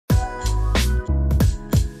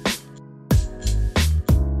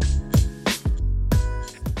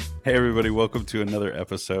Hey, everybody. Welcome to another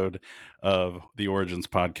episode of the Origins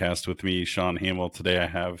podcast with me, Sean Hamill. Today, I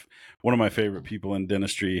have one of my favorite people in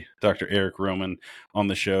dentistry, Dr. Eric Roman, on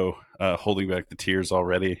the show, holding back the tears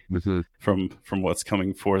already from what's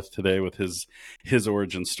coming forth today with his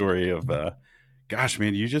origin story of, gosh,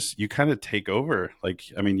 man, you kind of take over. Like,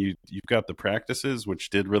 I mean, you've got the practices, which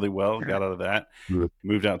did really well, got out of that,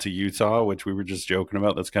 moved out to Utah, which we were just joking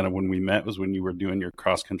about. That's kind of when we met, was when you were doing your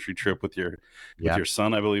cross country trip with your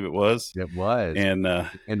son, I believe it was. It was. And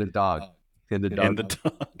And the dog. And the dog.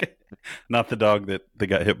 Not the dog that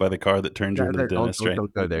got hit by the car that turned you into the dentist, right?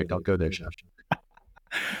 Don't go there. Don't go there, Sean.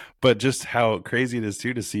 But just how crazy it is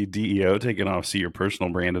too to see DEO taking off, see your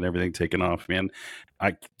personal brand and everything taking off, man.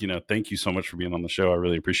 Thank you so much for being on the show. I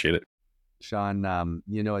really appreciate it. Sean,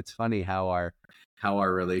 it's funny how our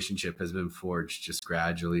relationship has been forged just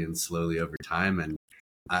gradually and slowly over time. And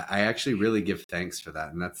I actually really give thanks for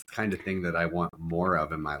that. And that's the kind of thing that I want more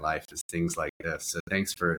of in my life, is things like this. So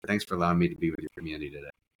thanks for allowing me to be with your community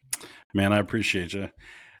today. Man, I appreciate you.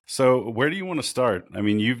 So where do you want to start? I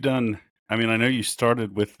mean, I know you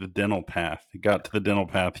started with the dental path. You got to the dental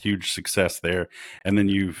path, huge success there. And then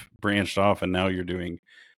you've branched off and now you're doing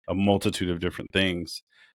a multitude of different things.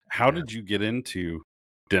 How did you get into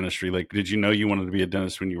dentistry? Like, did you know you wanted to be a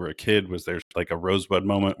dentist when you were a kid? Was there like a rosebud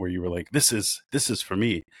moment where you were like, this is for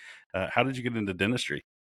me? How did you get into dentistry?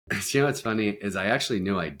 What's funny is I actually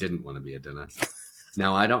knew I didn't want to be a dentist.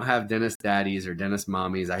 Now, I don't have dentist daddies or dentist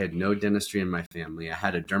mommies. I had no dentistry in my family. I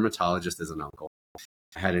had a dermatologist as an uncle.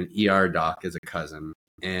 I had an ER doc as a cousin.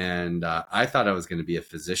 And I thought I was going to be a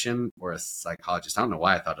physician or a psychologist. I don't know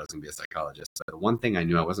why I thought I was going to be a psychologist. But the one thing I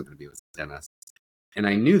knew I wasn't going to be was a dentist. And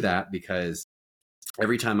I knew that because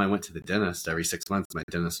every time I went to the dentist, every 6 months, my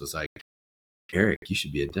dentist was like, Eric, you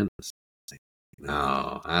should be a dentist. Like,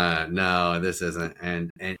 no, this isn't.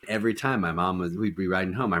 And every time my mom we'd be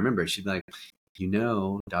riding home, I remember she'd be like,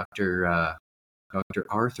 Dr.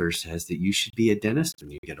 Arthur says that you should be a dentist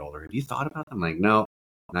when you get older. Have you thought about that? I'm like, no,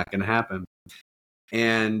 not going to happen.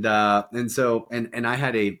 And so I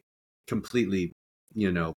had a completely,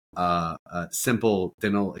 simple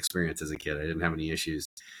dental experience as a kid. I didn't have any issues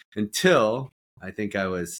until I think I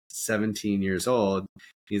was 17 years old.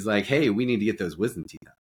 He's like, hey, we need to get those wisdom teeth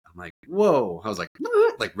out. I'm like, whoa. I was like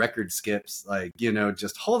record skips,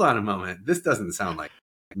 just hold on a moment. This doesn't sound like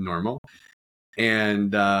normal.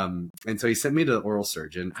 And so he sent me to the oral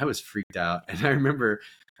surgeon. I was freaked out. And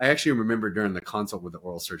I actually remember during the consult with the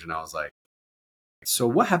oral surgeon, I was like, so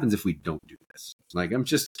what happens if we don't do this? Like, I'm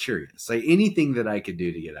just curious, like anything that I could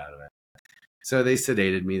do to get out of it. So they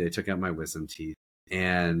sedated me. They took out my wisdom teeth.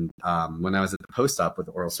 And when I was at the post-op with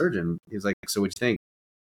the oral surgeon, he was like, so what'd you think?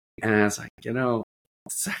 And I was like,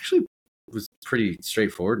 this actually was pretty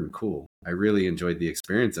straightforward and cool. I really enjoyed the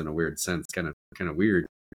experience in a weird sense, kind of weird.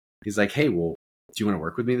 He's like, hey, well, do you want to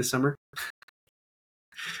work with me this summer?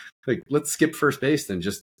 Like, let's skip first base and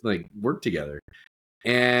just like work together.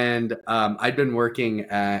 And I'd been working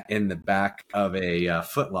in the back of a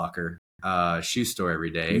Foot Locker shoe store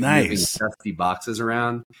every day. Nice. Moving dusty boxes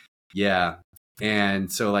around. Yeah.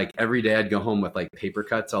 And so like every day I'd go home with like paper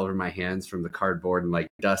cuts all over my hands from the cardboard and like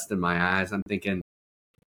dust in my eyes. I'm thinking,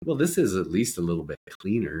 well, this is at least a little bit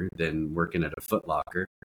cleaner than working at a Foot Locker.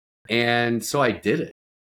 And so I did it.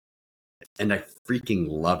 And I freaking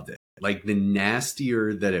loved it. Like, the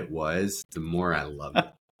nastier that it was, the more I loved it.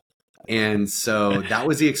 And so that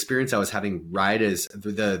was the experience I was having right as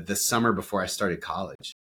the summer before I started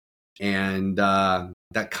college. And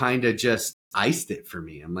that kind of just iced it for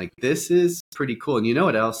me. I'm like, this is pretty cool. And you know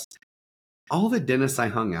what else? All the dentists I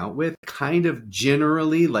hung out with kind of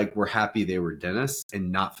generally like were happy they were dentists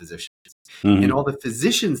and not physicians. Mm-hmm. And all the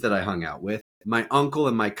physicians that I hung out with, my uncle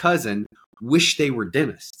and my cousin, wish they were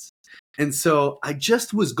dentists. And so I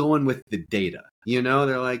just was going with the data.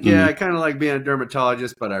 They're like, yeah, I kind of like being a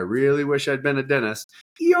dermatologist, but I really wish I'd been a dentist.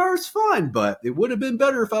 ER is fun, but it would have been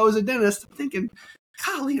better if I was a dentist. I'm thinking,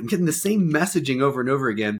 golly, I'm getting the same messaging over and over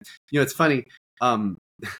again. It's funny.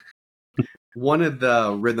 One of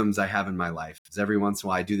the rhythms I have in my life is every once in a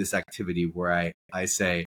while I do this activity where I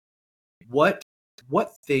say, what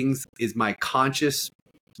things is my conscious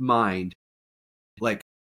mind like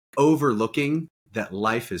overlooking that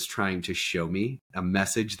life is trying to show me, a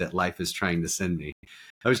message that life is trying to send me.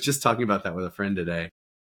 I was just talking about that with a friend today.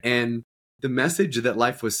 And the message that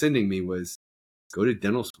life was sending me was, go to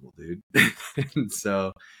dental school, dude. And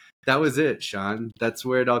so that was it, Sean. That's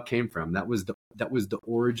where it all came from. That was the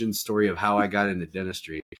origin story of how I got into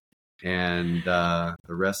dentistry. And the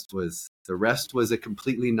rest was a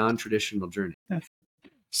completely non-traditional journey.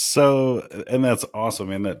 So, and that's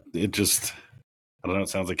awesome. And that it just, I don't know. It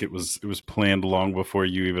sounds like it was planned long before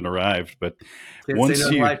you even arrived. But Can't say once no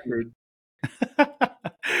to you, life, dude.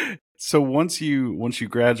 so once you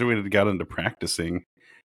graduated, and got into practicing,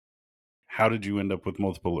 how did you end up with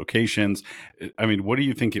multiple locations? I mean, what do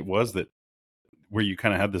you think it was that where you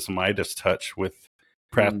kind of had this Midas touch with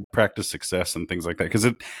Mm. practice success and things like that? Because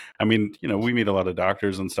I mean, we meet a lot of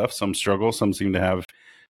doctors and stuff. Some struggle, some seem to have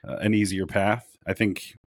an easier path. I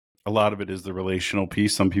think a lot of it is the relational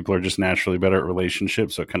piece. Some people are just naturally better at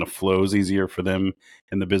relationships, so it kind of flows easier for them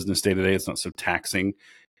in the business day to day. It's not so taxing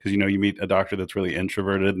because you meet a doctor that's really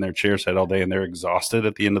introverted and they're chair side all day and they're exhausted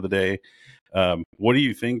at the end of the day. What do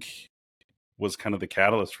you think was kind of the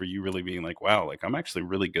catalyst for you really being like, wow, like I'm actually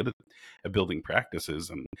really good at building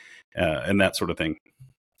practices and that sort of thing?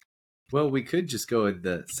 Well, we could just go with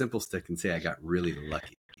the simple stick and say I got really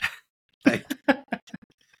lucky. Like,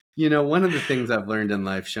 one of the things I've learned in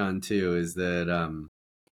life, Sean, too, is that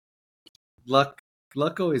luck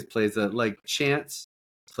always plays chance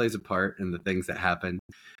plays a part in the things that happen.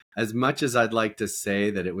 As much as I'd like to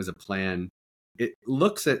say that it was a plan,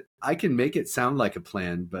 I can make it sound like a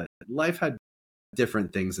plan, but life had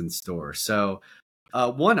different things in store. So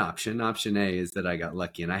one option A, is that I got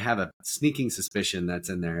lucky, and I have a sneaking suspicion that's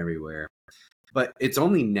in there everywhere. But it's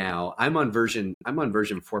only now I'm on version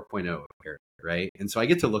 4.0 here, right? And so I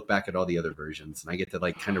get to look back at all the other versions, and I get to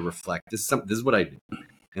kind of reflect. This is what I do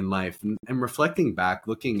in life, and reflecting back,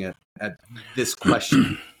 looking at this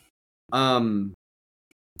question.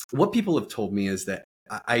 What people have told me is that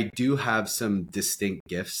I do have some distinct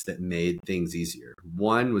gifts that made things easier.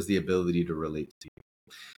 One was the ability to relate to you.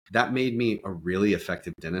 That made me a really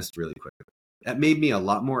effective dentist really quickly. That made me a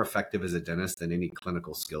lot more effective as a dentist than any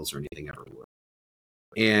clinical skills or anything ever would.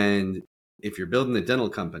 And if you're building a dental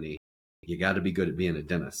company, you got to be good at being a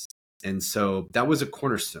dentist. And so that was a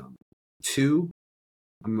cornerstone. Two,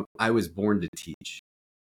 I was born to teach.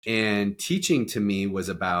 And teaching to me was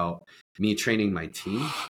about me training my team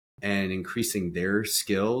and increasing their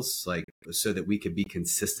skills, so that we could be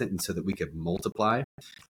consistent and so that we could multiply.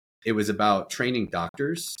 It was about training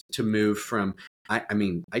doctors to move from, I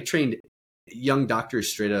trained young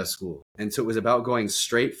doctors straight out of school. And so it was about going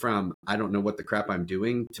straight from, I don't know what the crap I'm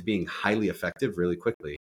doing, to being highly effective really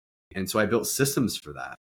quickly. And so I built systems for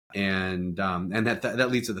that. And that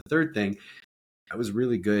leads to the third thing. I was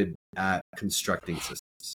really good at constructing systems.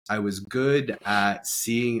 I was good at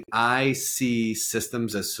I see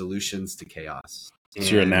systems as solutions to chaos. So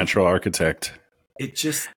you're a natural architect. I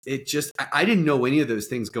didn't know any of those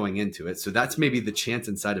things going into it. So that's maybe the chance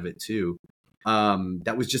inside of it too.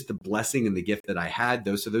 That was just the blessing and the gift that I had,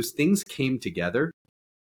 though. So those things came together.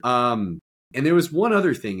 And there was one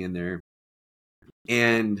other thing in there.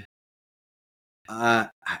 And I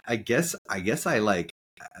guess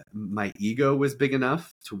my ego was big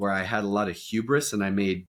enough to where I had a lot of hubris and I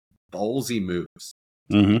made ballsy moves.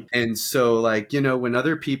 Mm-hmm. And so when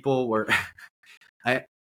other people were, I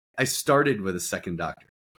started with a second doctor.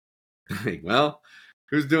 Well,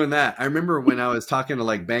 who's doing that? I remember when I was talking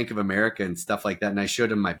to Bank of America and stuff like that, and I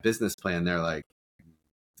showed them my business plan. They're like,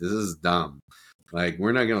 this is dumb.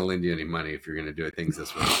 We're not going to lend you any money if you're going to do things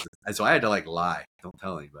this way. And so I had to lie. Don't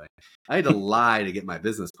tell anybody. I had to lie to get my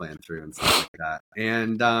business plan through and stuff like that.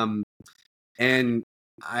 And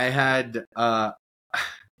I had, at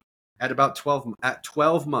about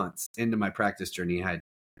 12 months into my practice journey, I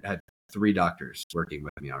had 3 doctors working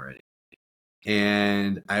with me already.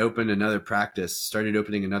 And I started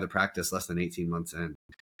opening another practice less than 18 months in.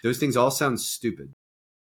 Those things all sound stupid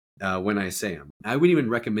when I say them. I wouldn't even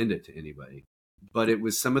recommend it to anybody. But it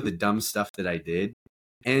was some of the dumb stuff that I did.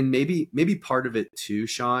 And maybe part of it too,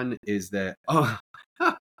 Sean, is that,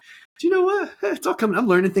 do you know what? It's all coming. I'm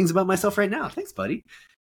learning things about myself right now. Thanks, buddy.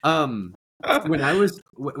 When I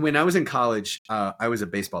was in college, I was a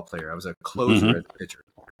baseball player. I was a closer as a pitcher.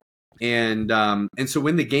 And so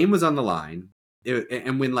when the game was on the line,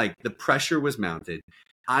 and when the pressure was mounted,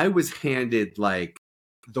 I was handed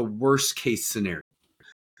the worst case scenario.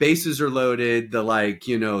 Bases are loaded. The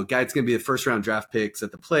guy's going to be the first round draft picks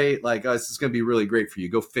at the plate. This is going to be really great for you.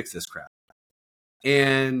 Go fix this crap.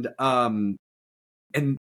 And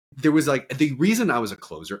there was the reason I was a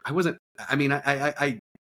closer. I wasn't. I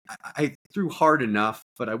threw hard enough,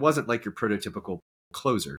 but I wasn't your prototypical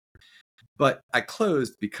closer. But I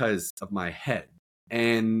closed because of my head.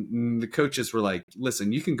 And the coaches were like,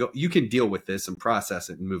 listen, you can deal with this and process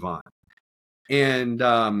it and move on. And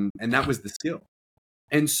that was the skill.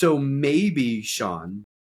 And so maybe, Sean,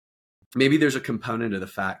 there's a component of the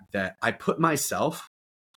fact that I put myself,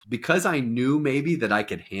 because I knew maybe that I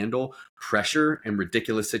could handle pressure and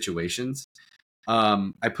ridiculous situations,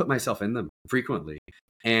 I put myself in them frequently.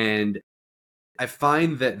 And I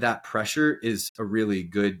find that pressure is a really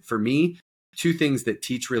good, for me, two things that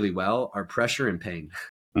teach really well are pressure and pain.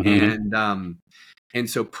 Mm-hmm. And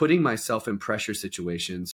so putting myself in pressure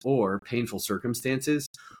situations or painful circumstances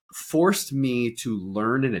forced me to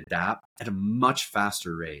learn and adapt at a much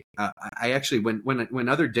faster rate. I actually, when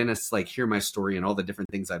other dentists like hear my story and all the different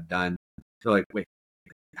things I've done, they're like, wait,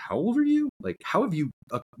 how old are you? Like, how have you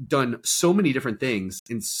done so many different things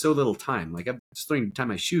in so little time? Like, I'm just learning to tie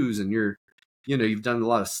my shoes and you've done a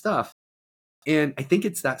lot of stuff. And I think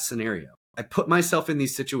it's that scenario. I put myself in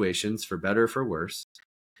these situations for better or for worse.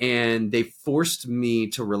 And they forced me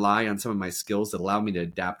to rely on some of my skills that allow me to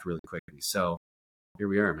adapt really quickly. So here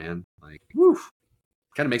we are, man. Like, woo,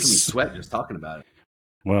 kind of making me sweat just talking about it.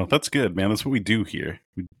 Well, that's good, man. That's what we do here.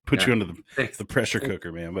 We put you Yeah. under Thanks. the pressure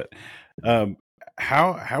cooker, man. But um,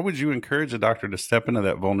 how would you encourage a doctor to step into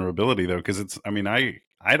that vulnerability though? Because it's, I mean, I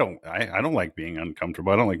don't like being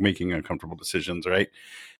uncomfortable. I don't like making uncomfortable decisions, right?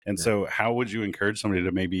 And Yeah. so, how would you encourage somebody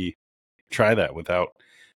to maybe try that without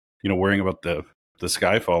worrying about the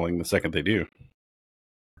sky falling the second they do?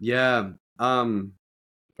 Yeah.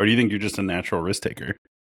 Or do you think you're just a natural risk taker?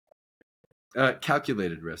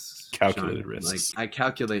 Calculated risks, Calculated Sean. Like risks. I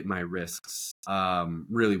calculate my risks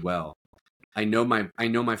really well. I know my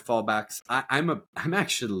fallbacks. I'm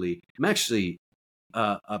actually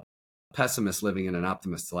a pessimist living in an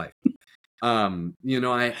optimist's life.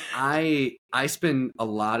 I spend a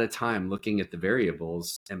lot of time looking at the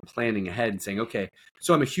variables and planning ahead and saying, okay,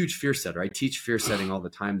 so I'm a huge fear setter. I teach fear setting all the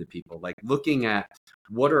time to people, like looking at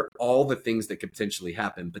what are all the things that could potentially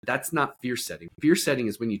happen, but that's not fear setting. Fear setting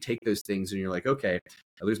is when you take those things and you're like, okay,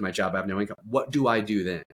 I lose my job, I have no income. What do I do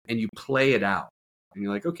then? And you play it out. And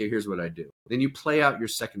you're like, okay, here's what I do. Then you play out your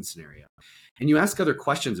second scenario and you ask other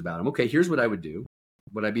questions about them. Okay, here's what I would do.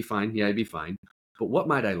 Would I be fine? Yeah, I'd be fine. But what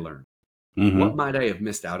might I learn? Mm-hmm. What might I have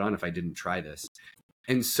missed out on if I didn't try this?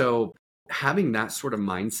 And so having that sort of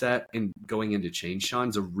mindset and going into change, Sean,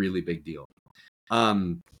 is a really big deal.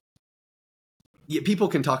 Yeah, people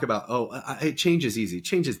can talk about, change is easy.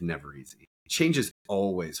 Change is never easy. Change is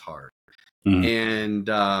always hard. Mm-hmm.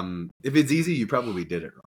 And if it's easy, you probably did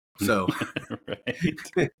it wrong. So,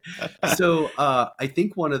 Right. I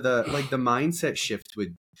think one of the mindset shift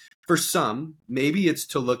would, for some, maybe it's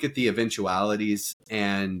to look at the eventualities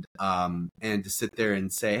and to sit there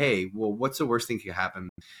and say, hey, well, what's the worst thing that could happen?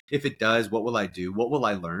 If it does, what will I do? What will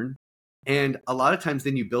I learn? And a lot of times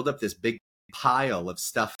then you build up this big pile of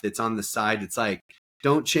stuff that's on the side. It's like,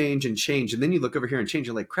 don't change and change. And then you look over here and change.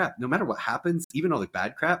 You're like, crap, no matter what happens, even all the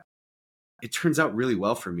bad crap, it turns out really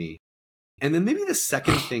well for me. And then maybe the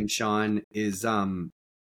second thing, Sean, is I'm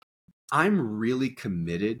really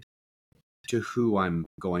committed to who I'm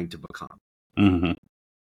going to become. Mm-hmm.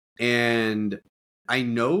 And I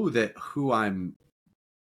know that who I'm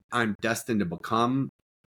destined to become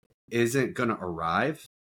isn't going to arrive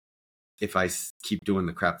if I keep doing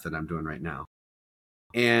the crap that I'm doing right now.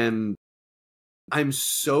 And I'm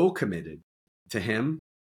so committed to him,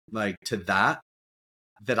 like to that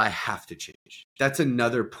I have to change. That's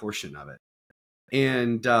another portion of it.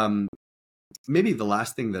 And maybe the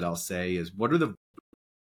last thing that I'll say is what are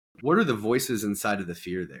the voices inside of the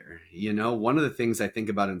fear there? One of the things I think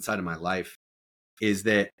about inside of my life is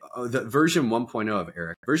that the version 1.0 of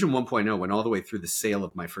Eric, version 1.0 went all the way through the sale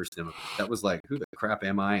of my first demo. That was like, who the crap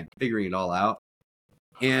am I? And figuring it all out.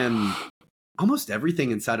 And almost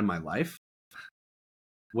everything inside of my life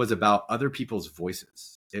was about other people's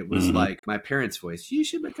voices. It was Mm-hmm. like my parents' voice, you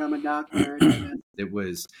should become a doctor. It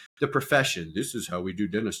was the profession. This is how we do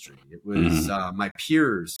dentistry. It was my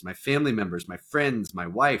peers, my family members, my friends, my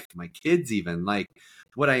wife, my kids, even like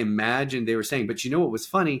what I imagined they were saying. But you know what was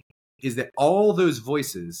funny is that all those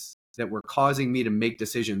voices that were causing me to make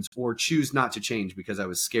decisions or choose not to change because I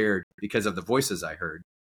was scared because of the voices I heard,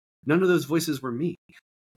 none of those voices were me.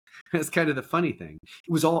 That's kind of the funny thing.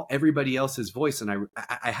 It was all everybody else's voice. And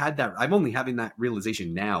I had that. I'm only having that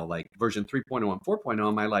realization now, like version 3.0 and 4.0.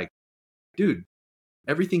 Am I like, dude,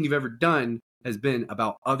 everything you've ever done has been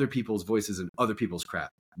about other people's voices and other people's crap,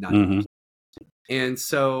 not yours. And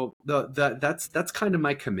so that's kind of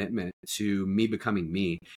my commitment to me becoming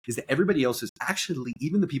me, is that everybody else is actually,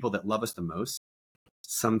 even the people that love us the most,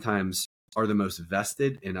 sometimes are the most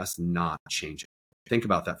vested in us not changing. Think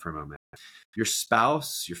about that for a moment. Your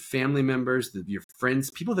spouse, your family members, your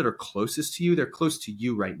friends, people that are closest to you, they're close to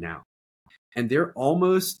you right now. And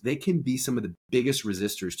they can be some of the biggest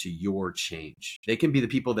resistors to your change. They can be the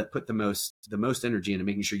people that put the most energy into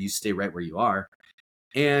making sure you stay right where you are.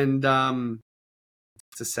 And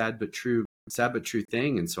it's a sad but true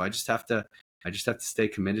thing. And so I just have to stay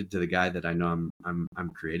committed to the guy that I know I'm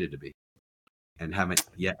created to be. and haven't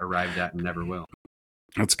yet arrived at and never will.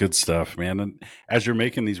 That's good stuff, man. And as you're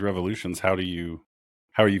making these revolutions, how are you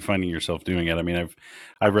finding yourself doing it? I mean,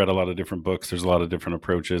 I've read a lot of different books. There's a lot of different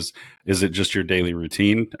approaches. Is it just your daily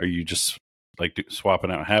routine? Are you just like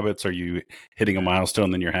swapping out habits? Are you hitting a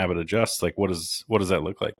milestone, then your habit adjusts? Like, what does that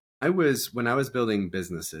look like? When I was building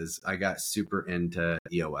businesses, I got super into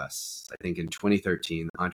EOS. I think in 2013,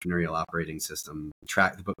 Entrepreneurial Operating System,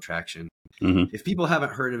 the book Traction. Mm-hmm. If people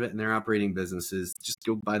haven't heard of it and they're operating businesses, just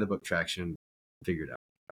go buy the book Traction, figure it out.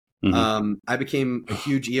 Mm-hmm. I became a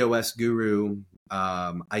huge EOS guru.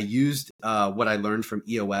 I used what I learned from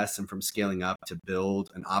EOS and from scaling up to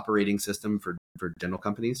build an operating system for dental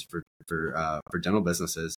companies, for dental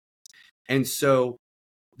businesses. And so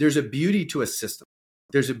there's a beauty to a system.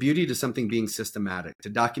 There's a beauty to something being systematic, to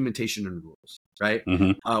documentation and rules, right?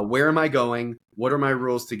 Mm-hmm. Where am I going? What are my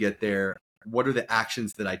rules to get there? What are the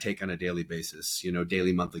actions that I take on a daily basis,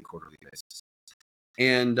 daily, monthly, quarterly basis?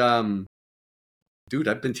 And dude,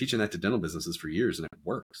 I've been teaching that to dental businesses for years, and it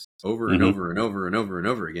works over and Mm-hmm. over and over and over and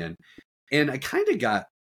over again. And I kind of got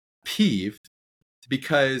peeved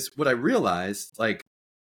because what I realized, like,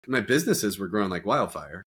 my businesses were growing like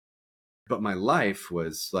wildfire, but my life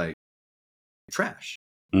was like trash.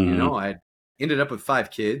 Mm-hmm. I ended up with 5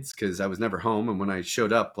 kids because I was never home. And when I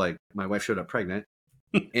showed up, like, my wife showed up pregnant.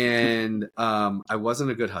 And I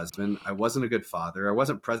wasn't a good husband. I wasn't a good father. I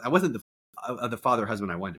wasn't the father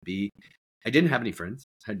husband I wanted to be. I didn't have any friends.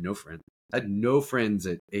 I had no friends. I had no friends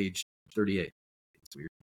at age 38. It's weird.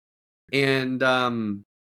 And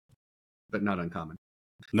but not uncommon.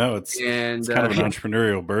 No, it's And kind of an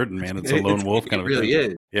entrepreneurial burden, man. It's a lone wolf kind it of a really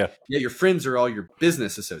thing. is. Yeah. Yeah, your friends are all your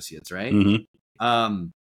business associates, right? Mm-hmm.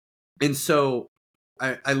 And so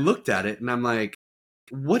I looked at it and I'm like,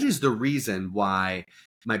 what is the reason why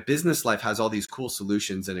my business life has all these cool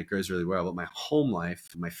solutions and it goes really well, but my home life,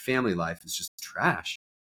 my family life is just trash?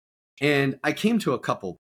 And I came to a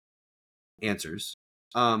couple answers.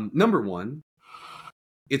 Number one,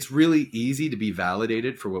 it's really easy to be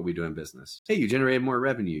validated for what we do in business. Hey, you generated more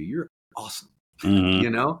revenue. You're awesome.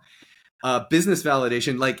 Mm-hmm. Business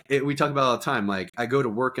validation, like we talk about all the time. Like, I go to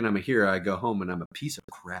work and I'm a hero. I go home and I'm a piece of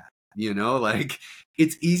crap. Like,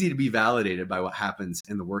 it's easy to be validated by what happens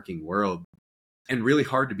in the working world, and really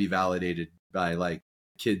hard to be validated by like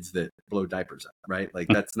kids that blow diapers up, right? Like,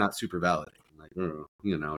 that's not super validating. Like,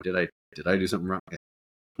 did I do something wrong?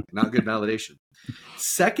 Not good validation.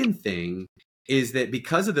 Second thing is that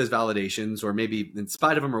because of those validations, or maybe in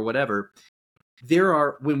spite of them or whatever,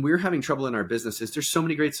 when we're having trouble in our businesses, there's so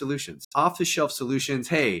many great solutions, off the shelf solutions.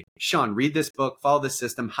 Hey, Sean, read this book, follow this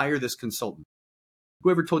system, hire this consultant.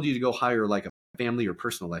 Whoever told you to go hire like a family or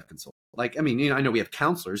personal life consultant? Like, I mean, I know we have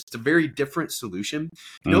counselors. It's a very different solution.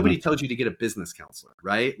 Mm-hmm. Nobody tells you to get a business counselor,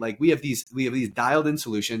 right? Like, we have these dialed in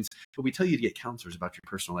solutions, but we tell you to get counselors about your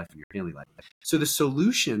personal life and your family life. So the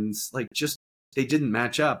solutions, like, just, they didn't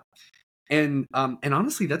match up. And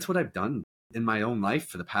honestly, that's what I've done in my own life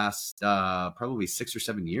for the past probably 6 or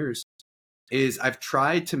 7 years. Is I've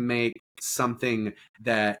tried to make something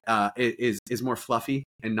that is more fluffy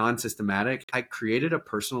and non-systematic. I created a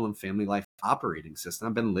personal and family life operating system.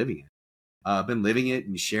 I've been living it.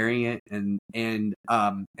 And sharing it, and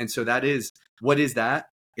so that is, what is that?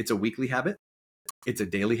 It's a weekly habit. It's a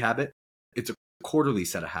daily habit. It's a quarterly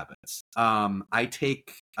set of habits. I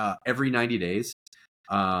take every 90 days.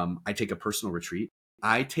 I take a personal retreat.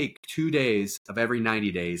 I take 2 days of every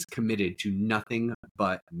 90 days committed to nothing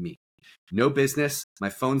but me. No business. My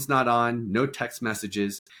phone's not on. No text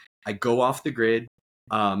messages. I go off the grid.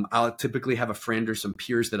 I'll typically have a friend or some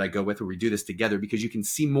peers that I go with where we do this together, because you can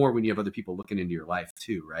see more when you have other people looking into your life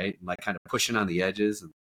too, right? Like, kind of pushing on the edges.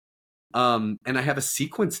 And I have a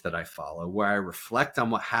sequence that I follow where I reflect on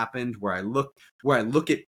what happened, where I look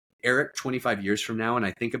at Eric 25 years from now, and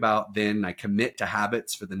I think about then, I commit to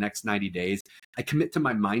habits for the next 90 days. I commit to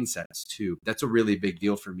my mindsets too. That's a really big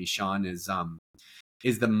deal for me, Sean, is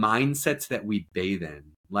the mindsets that we bathe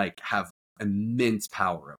in, like, have immense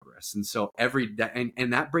power over us. And so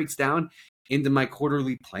and that breaks down into my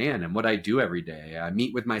quarterly plan and what I do every day. I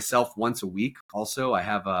meet with myself once a week. Also, I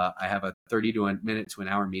have a 30 to a minute to an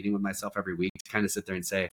hour meeting with myself every week to kind of sit there and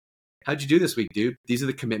say, how'd you do this week, dude? These are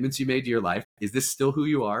the commitments you made to your life. Is this still who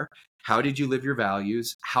you are? How did you live your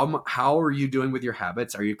values? How are you doing with your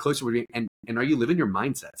habits? Are you closer with and are you living your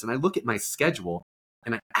mindsets? And I look at my schedule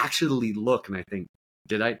and I actually look and I think,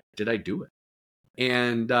 did I do it?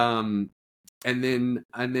 And then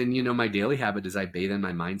my daily habit is I bathe in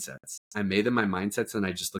my mindsets. I bathe in my mindsets and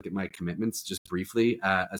I just look at my commitments just briefly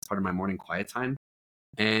as part of my morning quiet time.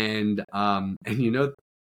 And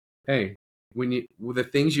hey, the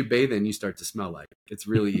things you bathe in, you start to smell like. It's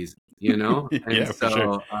really easy. you know? And Yeah, for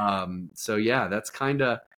sure. so yeah,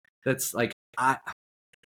 that's like,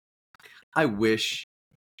 I wish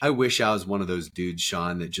I wish I was one of those dudes,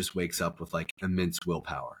 Sean, that just wakes up with like immense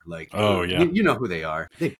willpower. Like, Oh yeah, you know who they are.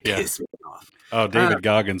 They yeah. piss me off. Oh, Uh, David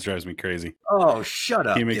Goggins drives me crazy. oh, shut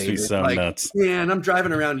He up, makes me David. so Like, nuts. man, I'm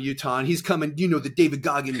driving around Utah and he's coming, the David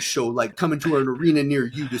Goggins show, like coming to an arena near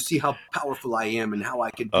you to see how powerful I am and how I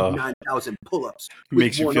can do Oh, 9,000 pull-ups with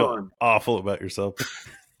makes you one feel arm. awful about yourself.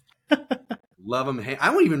 Love him. I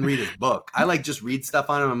won't even read his book. I like just read stuff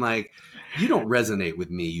on him. I'm like, you don't resonate with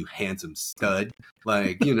me, you handsome stud.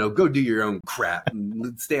 Like, go do your own crap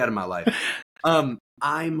and stay out of my life.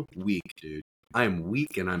 I'm weak, dude. I'm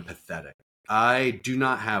weak and I'm pathetic. I do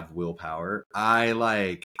not have willpower.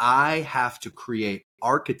 I have to create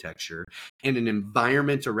architecture and an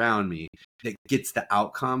environment around me that gets the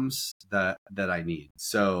outcomes that I need.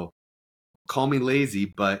 So call me lazy,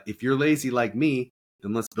 but if you're lazy like me,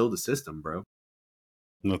 then let's build a system, bro.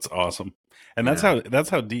 That's awesome. And Yeah. that's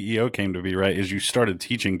how DEO came to be, right? Is you started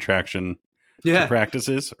teaching traction to Yeah.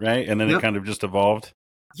 practices, right? And then it Yep. kind of just evolved.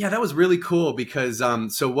 Yeah, that was really cool because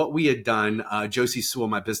so what we had done, Josie Sewell,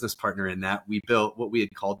 my business partner in that, we built what we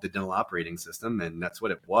had called the dental operating system, and that's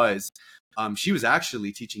what it was. She was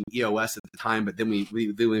actually teaching EOS at the time, but then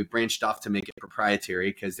we branched off to make it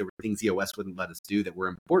proprietary because there were things EOS wouldn't let us do that were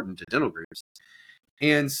important to dental groups.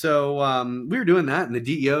 And so we were doing that, and the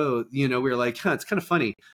DEO, we were like, it's kind of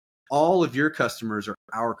funny. All of your customers are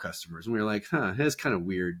our customers. And we were like, that's kind of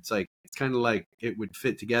weird. It's kind of like it would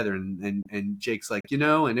fit together. And Jake's like,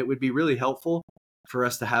 and it would be really helpful for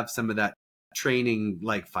us to have some of that training,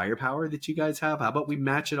 like firepower that you guys have. How about we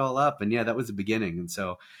match it all up? And yeah, that was the beginning. And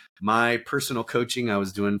so my personal coaching I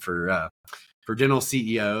was doing for dental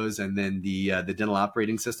CEOs, and then the dental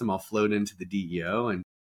operating system all flowed into the DEO. And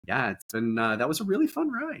yeah, it's been that was a really fun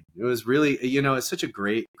ride. It was really, it's such a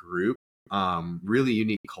great group. Really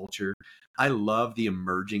unique culture. I love the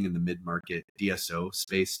emerging in the mid-market DSO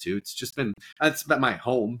space too. That's about my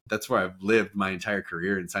home. That's where I've lived my entire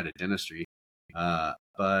career inside of dentistry.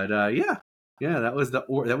 But yeah, that was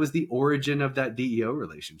the origin of that DEO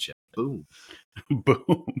relationship. Boom.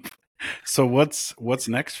 Boom. So what's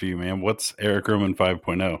next for you, man? What's Eric Roman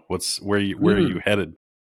 5.0? Where are you headed?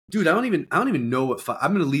 Dude, I don't even know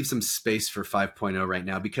I'm going to leave some space for 5.0 right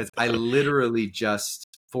now because I literally just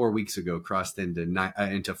 4 weeks ago crossed into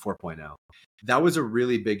 4.0. That was a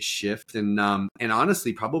really big shift, and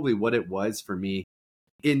honestly, probably what it was for me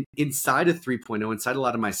inside of 3.0, inside a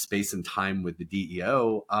lot of my space and time with the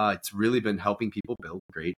DEO. It's really been helping people build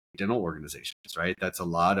great dental organizations, right? That's a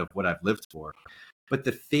lot of what I've lived for. But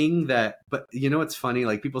it's funny.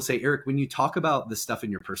 Like people say, Eric, when you talk about the stuff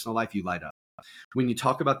in your personal life, you light up. When you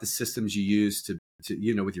talk about the systems you use to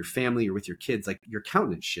with your family or with your kids, like your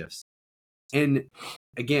countenance shifts. And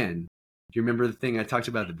again, do you remember the thing I talked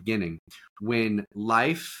about at the beginning? When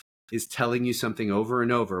life is telling you something over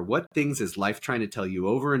and over, what things is life trying to tell you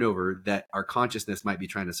over and over that our consciousness might be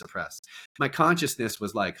trying to suppress? My consciousness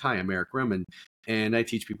was like, hi, I'm Eric Roman, and I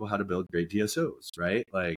teach people how to build great DSOs, right?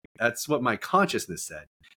 Like that's what my consciousness said.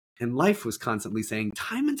 And life was constantly saying,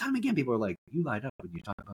 time and time again, people are like, you light up when you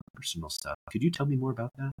talk about personal stuff. Could you tell me more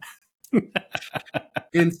about that?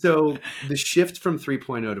 And so the shift from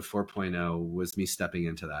 3.0 to 4.0 was me stepping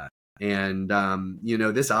into that. And,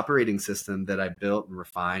 this operating system that I built and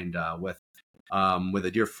refined with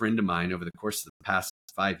a dear friend of mine over the course of the past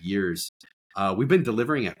 5 years, we've been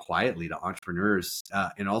delivering it quietly to entrepreneurs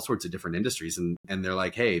in all sorts of different industries. And they're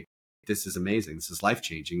like, hey, this is amazing. This is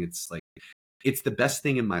life-changing. It's the best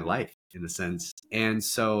thing in my life in a sense. And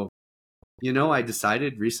so, I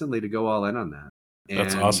decided recently to go all in on that.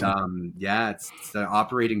 That's And awesome. it's the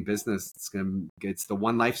operating business. It's the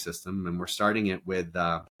One Life system, and we're starting it with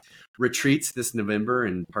retreats this November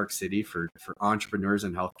in Park City for entrepreneurs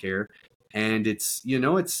in healthcare. And it's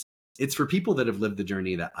for people that have lived the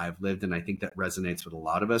journey that I've lived, and I think that resonates with a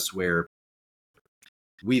lot of us, where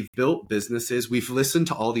we've built businesses, we've listened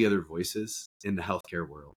to all the other voices in the healthcare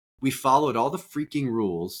world. We followed all the freaking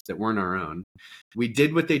rules that weren't our own. We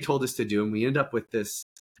did what they told us to do, and we end up with this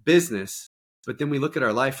business. But then we look at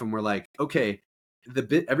our life and we're like, okay,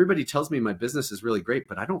 everybody tells me my business is really great,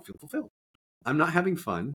 but I don't feel fulfilled. I'm not having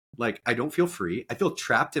fun. Like, I don't feel free. I feel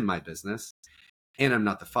trapped in my business, and I'm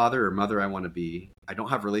not the father or mother I want to be. I don't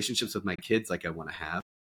have relationships with my kids like I want to have.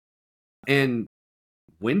 And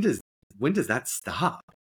when does that stop?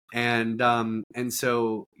 And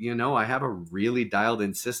so, I have a really dialed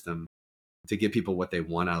in system to give people what they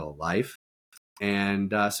want out of life.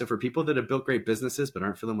 And so for people that have built great businesses but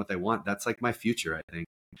aren't feeling what they want, that's like my future, I think.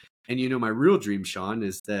 And my real dream, Sean,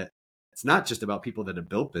 is that it's not just about people that have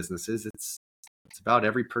built businesses. It's about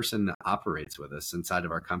every person that operates with us inside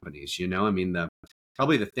of our companies. I mean,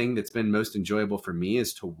 probably the thing that's been most enjoyable for me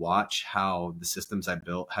is to watch how the systems I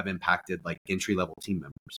built have impacted like entry level team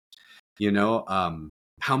members.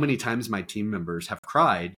 How many times my team members have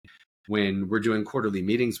cried when we're doing quarterly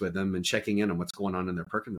meetings with them and checking in on what's going on in their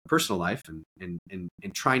personal life and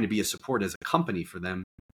trying to be a support as a company for them.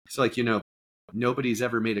 It's like, nobody's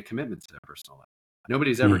ever made a commitment to their personal life.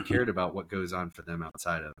 Nobody's ever cared about what goes on for them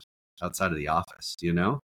outside of the office,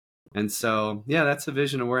 And so, yeah, that's the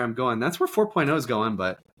vision of where I'm going. That's where 4.0 is going,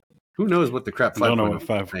 but who knows what the crap 5.0 I don't know what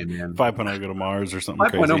 5.0 go to Mars or something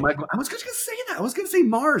 5.0 crazy. I was just going to say that. I was going to say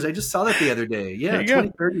Mars. I just saw that the other day. Yeah,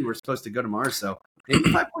 2030 we're supposed to go to Mars, so maybe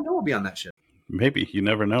 5.0 will be on that ship. Maybe. You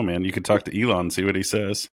never know, man. You could talk to Elon and see what he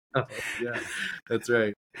says. Oh, yeah, that's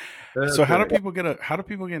right. So how do people get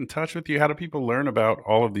in touch with you? How do people learn about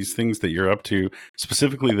all of these things that you're up to,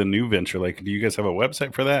 specifically the new venture? Like, do you guys have a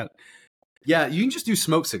website for that? Yeah, you can just do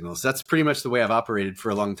smoke signals. That's pretty much the way I've operated for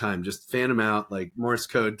a long time. Just fan them out, like Morse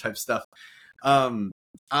code type stuff.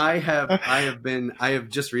 I have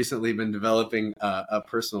just recently been developing a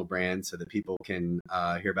personal brand so that people can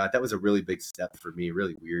hear about it. That was a really big step for me.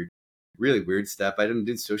 Really weird step. I didn't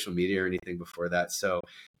do social media or anything before that. So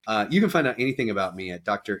you can find out anything about me at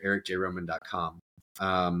drericjroman.com.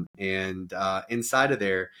 And inside of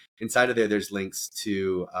there, there's links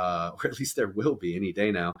to, or at least there will be any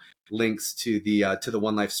day now, links to the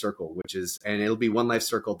One Life Circle, and it'll be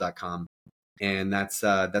onelifecircle.com. And that's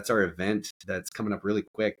our event that's coming up really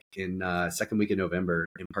quick in second week of November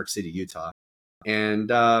in Park City, Utah. And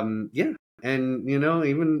yeah, and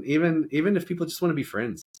even if people just want to be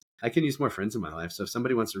friends, I can use more friends in my life. So if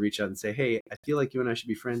somebody wants to reach out and say, "Hey, I feel like you and I should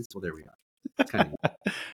be friends," well, there we go. It's kind of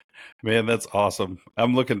Man, that's awesome.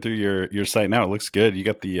 I'm looking through your site now. It looks good. You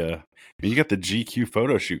got the GQ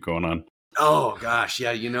photo shoot going on. Oh gosh,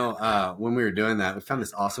 yeah. When we were doing that, we found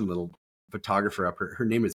this awesome little photographer up. Her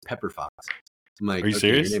name is Pepper Fox. I'm like, are you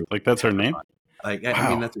serious? Like that's her name? Like, wow. I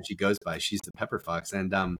mean, that's what she goes by. She's the Pepper Fox,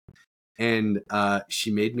 and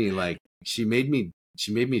she made me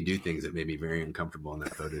do things that made me very uncomfortable in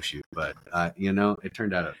that photo shoot. But it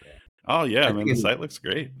turned out okay. Oh yeah, I mean, the site looks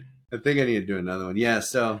great. I think I need to do another one. Yeah,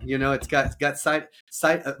 so it's got site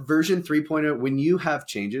version 3.0. When you have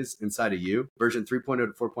changes inside of you, version 3.0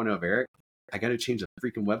 to 4.0 of Eric, I got to change the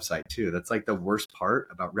freaking website too. That's like the worst part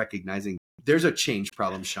about recognizing there's a change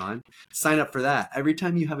problem, Sean. Sign up for that. Every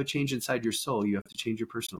time you have a change inside your soul, you have to change your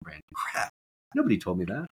personal brand. Crap. Nobody told me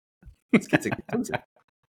that. It's expensive.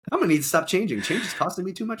 I'm going to need to stop changing. Change is costing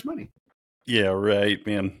me too much money. Yeah, right,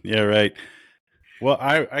 man. Yeah, right. Well,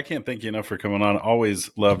 I can't thank you enough for coming on.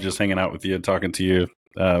 Always love just hanging out with you, talking to you.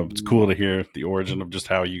 It's cool to hear the origin of just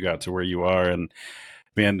how you got to where you are. And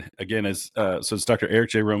man, again, so it's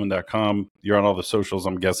drericjroman.com. You're on all the socials,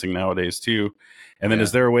 I'm guessing, nowadays too. And then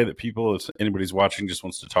is there a way that people, if anybody's watching, just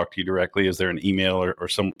wants to talk to you directly? Is there an email or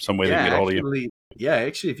some way they can get hold of you? Yeah,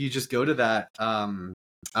 actually, if you just go to that, to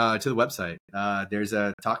the website, there's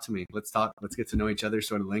a talk to me. Let's talk. Let's get to know each other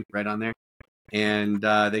sort of link right on there. And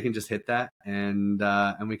they can just hit that and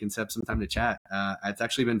we can set up some time to chat. It's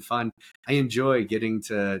actually been fun. I enjoy getting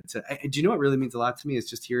to do you know what really means a lot to me is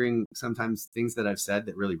just hearing sometimes things that I've said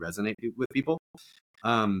that really resonate with people.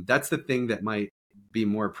 That's the thing that might be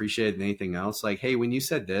more appreciated than anything else. Like, hey, when you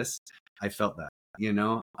said this, I felt that,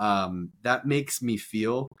 that makes me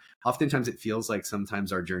feel, oftentimes it feels like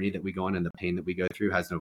sometimes our journey that we go on and the pain that we go through has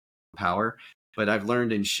no power. But I've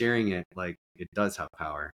learned in sharing it, like it does have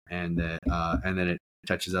power, and that it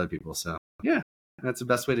touches other people. So yeah, that's the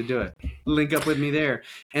best way to do it. Link up with me there,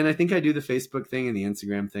 and I think I do the Facebook thing and the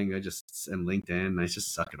Instagram thing. And LinkedIn. I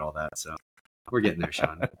just suck at all that. So we're getting there,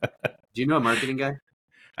 Sean. Do you know a marketing guy?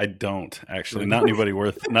 I don't actually. Not anybody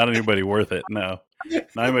worth it. No, not anybody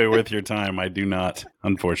worth your time. I do not,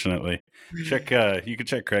 unfortunately. Check. You could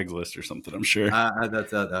check Craigslist or something. I'm sure.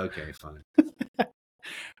 That's okay. Fine.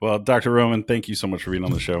 Well, Dr. Roman, thank you so much for being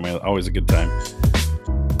on the show, man. Always a good time.